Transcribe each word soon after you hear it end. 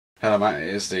Hello mate,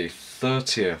 it is the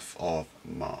 30th of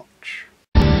March.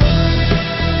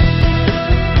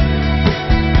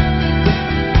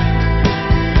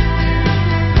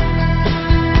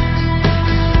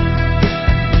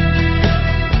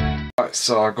 Right,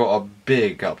 so I got a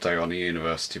big update on the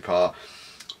university part.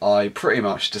 I pretty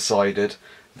much decided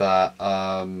that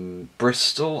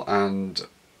Bristol and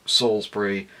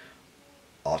Salisbury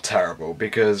are terrible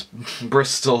because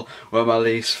Bristol were my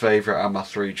least favourite and my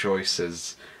three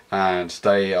choices, and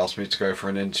they asked me to go for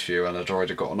an interview and I'd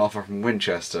already got an offer from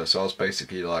Winchester, so I was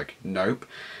basically like nope.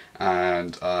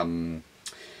 And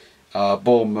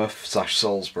Bournemouth /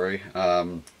 Salisbury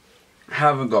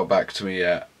haven't got back to me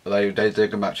yet. They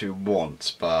did come back to me once,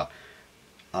 but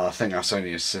I think that's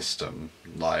only a system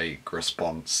like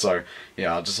response. So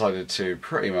yeah, I decided to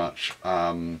pretty much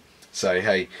say,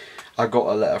 hey, I got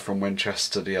a letter from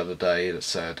Winchester the other day that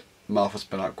said Martha's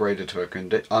been upgraded to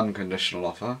a unconditional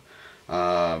offer,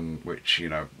 which, you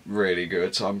know, really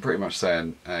good. So I'm pretty much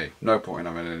saying, hey, no point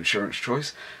in having an insurance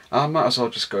choice. I might as well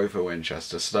just go for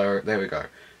Winchester. So there we go.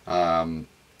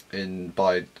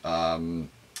 By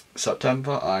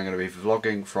September, I'm going to be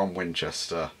vlogging from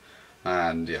Winchester,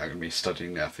 and yeah, I'm going to be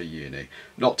studying there for uni.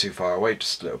 Not too far away,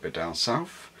 just a little bit down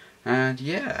south. And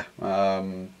yeah,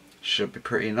 should be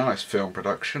pretty nice. Film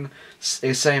production,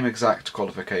 same exact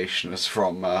qualification as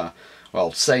from,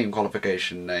 well, same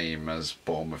qualification name as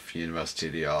Bournemouth University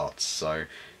of the Arts. So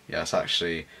yeah, it's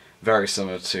actually very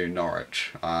similar to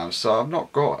Norwich. So I've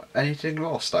not got anything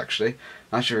lost actually.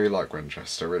 I actually really like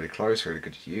Winchester, really close, really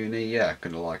good uni. Yeah,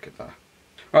 gonna like it there.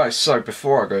 Right, so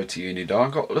before I go to uni though,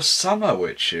 I've got the summer,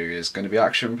 which is going to be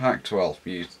action-packed. Well,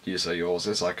 you say yours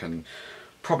is, I can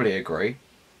probably agree.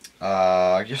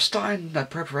 You're starting the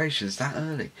preparations that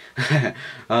early.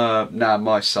 Now,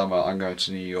 my summer, I'm going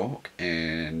to New York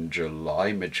in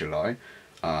July, mid-July.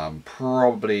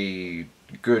 Probably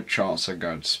good chance I'm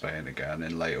going to Spain again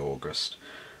in late August.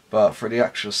 But for the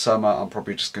actual summer, I'm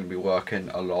probably just going to be working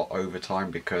a lot overtime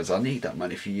because I need that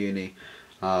money for uni.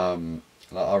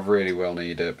 I really will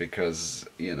need it because,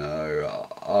 you know,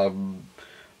 I'm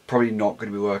probably not going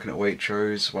to be working at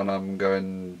Waitrose when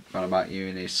I'm at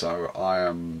uni, so I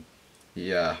am,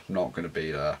 yeah, not going to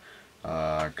be there.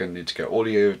 Going to need to get all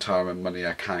the overtime and money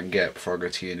I can get before I go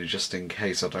to uni, just in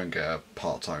case I don't get a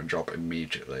part-time job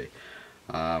immediately.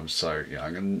 So yeah,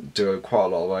 I'm going to do quite a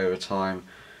lot of overtime,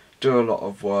 do a lot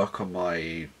of work on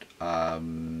my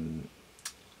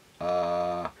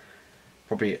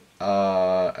probably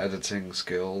editing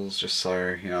skills, just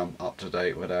so, you know, I'm up to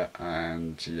date with it.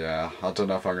 And yeah, I don't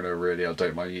know if I'm going to really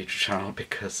update my YouTube channel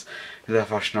because the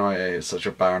Fashion is such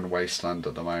a barren wasteland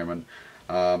at the moment.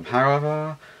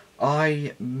 However,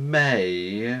 I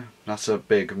may, that's a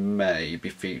big may, be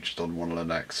featured on one of the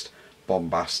next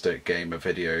bombastic gamer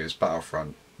videos,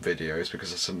 Battlefront videos,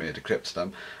 because I submitted a clip to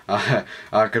them. A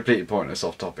completely pointless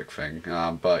off-topic thing,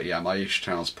 but yeah, my YouTube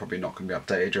channel's probably not going to be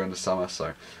updated during the summer,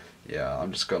 so yeah,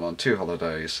 I'm just going on 2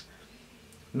 holidays.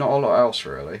 Not a lot else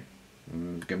really.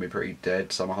 Going to be pretty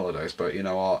dead summer holidays, but you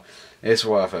know what? It's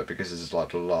worth it because it's like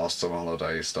the last summer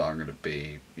holidays that I'm going to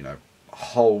be, you know,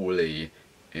 wholly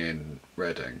in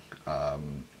Reading.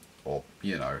 Or,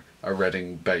 you know, a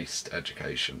Reading-based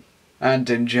education. And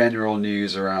in general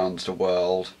news around the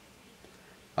world,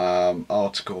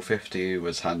 Article 50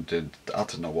 was handed, I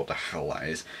don't know what the hell that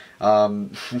is,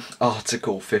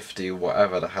 Article 50,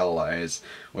 whatever the hell that is,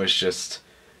 was just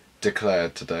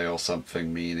declared today or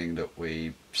something, meaning that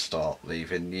we start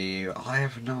leaving the EU. I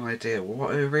have no idea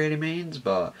what it really means,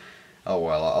 but oh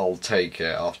well, I'll take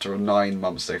it. After 9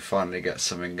 months they finally get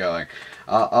something going.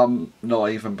 I'm not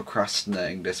even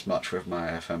procrastinating this much with my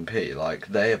FMP. Like,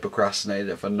 they have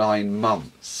procrastinated for 9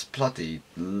 months. Bloody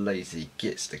lazy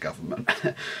gits, the government.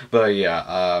 But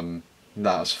yeah,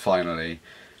 that's finally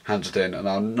handed in, and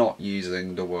I'm not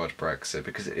using the word Brexit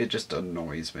because it just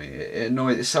annoys me.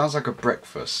 It sounds like a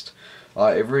breakfast.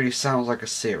 It really sounds like a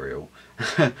cereal.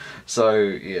 So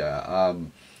yeah,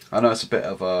 I know it's a bit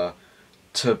of a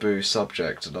taboo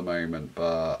subject at the moment,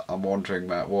 but I'm wondering,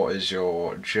 Matt, what is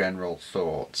your general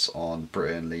thoughts on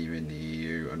Britain leaving the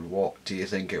EU, and what do you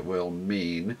think it will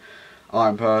mean?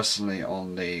 I'm personally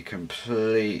on the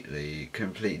completely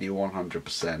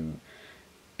 100%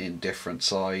 indifferent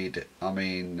side. I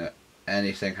mean,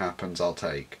 anything happens, I'll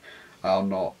take. I'm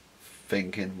not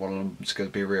thinking one of them's going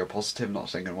to be real positive, not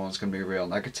thinking one's going to be real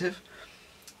negative.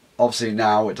 Obviously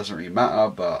now it doesn't really matter,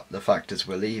 but the fact is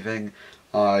we're leaving.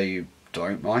 I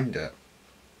don't mind it.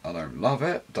 I don't love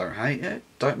it, don't hate it,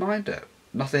 don't mind it.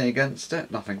 Nothing against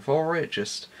it, nothing for it,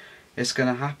 just it's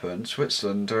going to happen.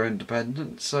 Switzerland are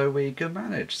independent, so we can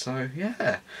manage. So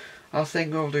yeah, I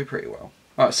think we'll do pretty well.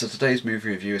 Alright, so today's movie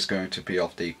review is going to be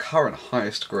of the current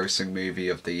highest grossing movie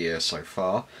of the year so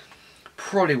far.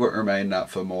 Probably won't remain that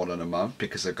for more than a month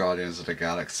because of Guardians of the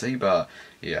Galaxy, but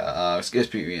yeah, it's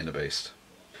Beauty and the Beast.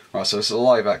 Right, so it's a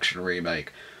live action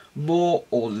remake. More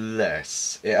or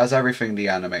less, it has everything the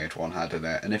animated one had in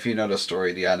it, and if you know the story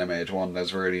of the animated one,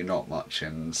 there's really not much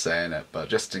in saying it, but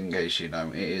just in case you know,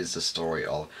 it is the story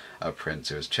of a prince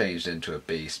who was changed into a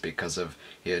beast because of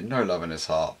he had no love in his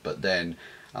heart, but then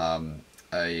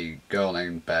a girl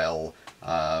named Belle,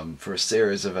 for a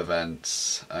series of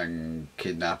events and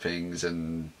kidnappings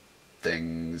and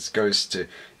things, goes to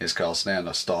his castle. They end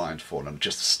up starting to fall in love,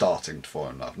 just starting to fall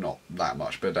in love, not that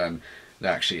much, but then they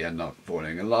actually end up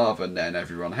falling in love, and then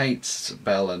everyone hates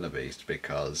Belle and the Beast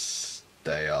because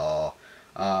they are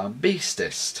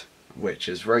beastist, which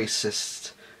is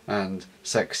racist and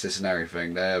sexist and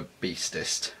everything. They're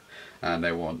beastist, and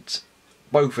they want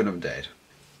both of them dead.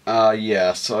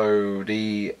 Yeah, so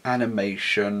the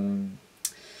animation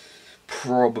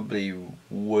probably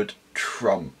would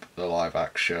trump the live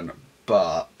action,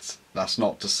 but that's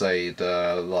not to say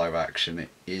the live action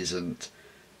isn't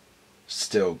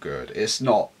still good. It's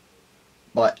not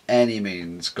by any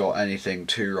means got anything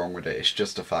too wrong with it. It's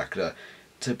just the fact that,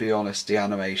 to be honest, the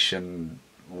animation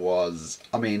was,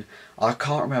 I mean, I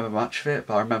can't remember much of it,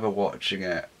 but I remember watching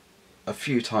it a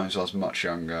few times when I was much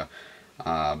younger,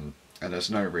 and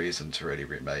there's no reason to really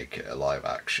remake it a live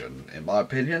action, in my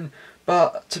opinion.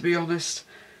 But to be honest,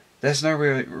 there's no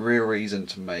real reason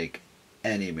to make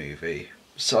any movie.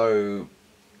 So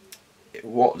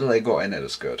what do they got in it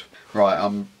that's good? Right,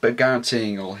 I'm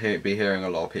guaranteeing you'll be hearing a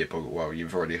lot of people, well,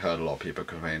 you've already heard a lot of people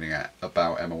complaining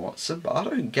about Emma Watson, but I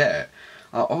don't get it.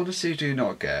 I honestly do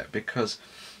not get it, because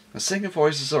the singing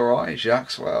voice is alright, she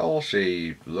acts well,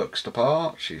 she looks the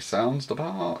part, she sounds the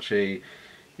part,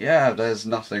 yeah, there's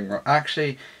nothing wrong.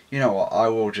 Actually, you know what, I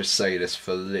will just say this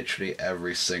for literally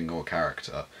every single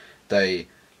character. They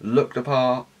look the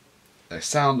part, they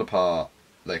sound the part,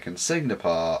 they can sing the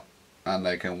part, and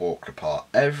they can walk the part.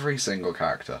 Every single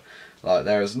character. Like,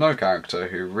 there is no character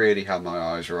who really had my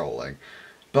eyes rolling.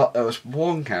 But there was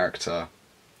one character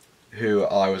who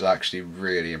I was actually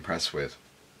really impressed with.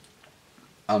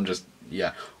 One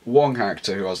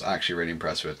character who I was actually really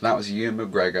impressed with. And that was Ewan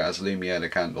McGregor as Lumiere the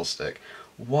Candlestick.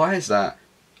 Why is that?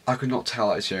 I could not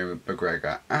tell it's Ewan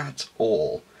McGregor at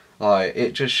all. Like,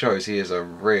 it just shows he is a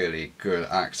really good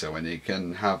actor when he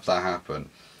can have that happen.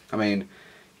 I mean,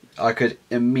 I could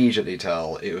immediately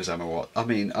tell it was Emma Watson. I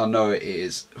mean, I know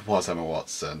was Emma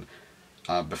Watson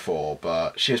before,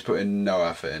 but she was putting no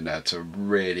effort in there to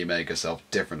really make herself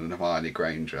different than Hermione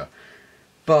Granger.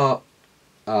 But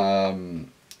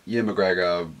Ewan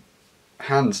McGregor,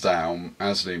 hands down,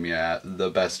 as Lumiere,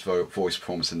 the best voice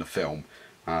performance in the film.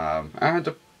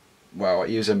 Well,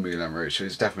 he was in Moulin Rouge, so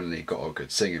he's definitely got a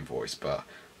good singing voice, but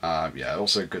yeah,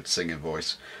 also a good singing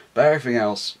voice. But everything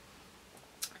else,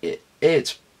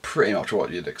 it's pretty much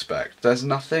what you'd expect. There's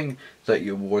nothing that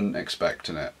you wouldn't expect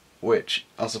in it, which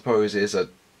I suppose is a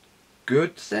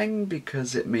good thing,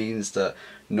 because it means that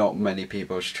not many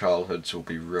people's childhoods will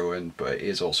be ruined, but it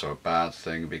is also a bad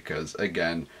thing because,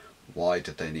 again, why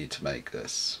did they need to make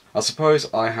this? I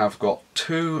suppose I have got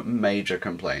two major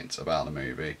complaints about the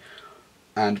movie,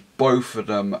 and both of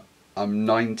them I'm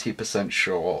 90%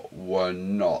 sure were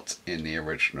not in the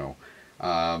original.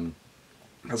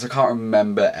 Because I can't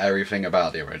remember everything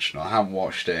about the original. I haven't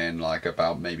watched it in like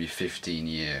about maybe 15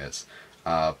 years.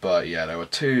 But yeah, there were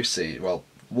two scenes, well,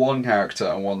 one character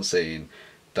and one scene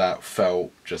that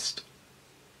felt just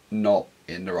not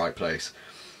in the right place.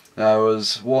 There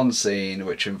was one scene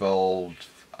which involved,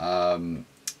 it's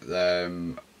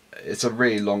a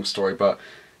really long story, but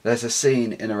there's a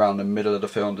scene in around the middle of the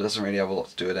film that doesn't really have a lot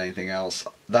to do with anything else.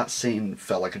 That scene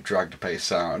felt like a drag the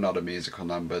pace out, another musical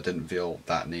number, didn't feel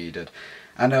that needed.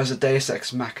 And there was a Deus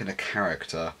Ex Machina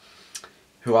character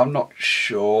who I'm not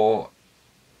sure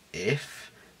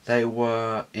if they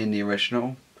were in the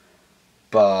original,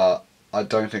 but I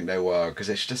don't think they were, because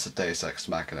it's just a Deus Ex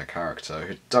Machina character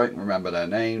who don't remember their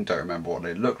name, don't remember what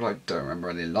they look like, don't remember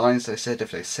any lines they said,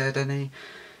 if they said any.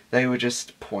 They were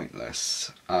just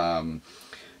pointless.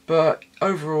 But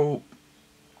overall,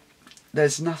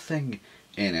 there's nothing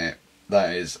in it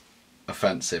that is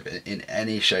offensive in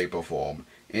any shape or form.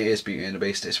 It is Beauty and the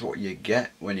Beast. It's what you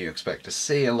get when you expect to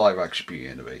see a live action Beauty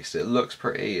and the Beast. It looks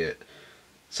pretty, it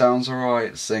sounds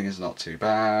alright, the singing's not too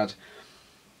bad.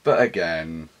 But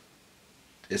again,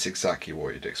 it's exactly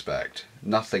what you'd expect.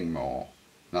 Nothing more,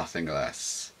 nothing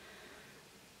less.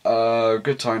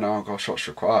 Good tone, no gosh, what's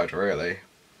required, really.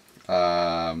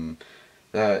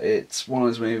 It's one of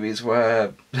those movies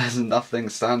where there's nothing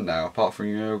standout apart from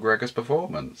Ewan McGregor's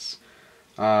performance.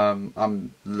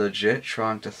 I'm legit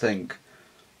trying to think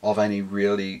of any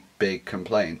really big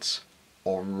complaints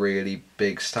or really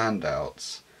big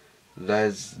standouts.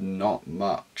 There's not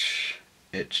much.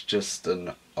 It's just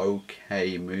an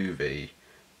okay movie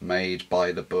made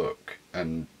by the book,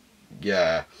 and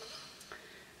yeah,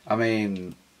 I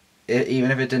mean, even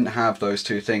if it didn't have those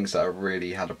two things that I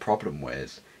really had a problem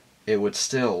with, it would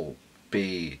still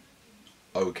be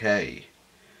okay.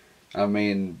 I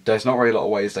mean, there's not really a lot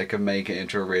of ways they can make it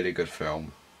into a really good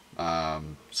film.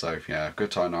 So yeah,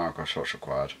 good time now, I've shots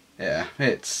required. Yeah,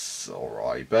 it's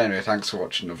alright. But anyway, thanks for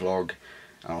watching the vlog,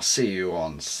 and I'll see you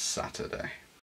on Saturday.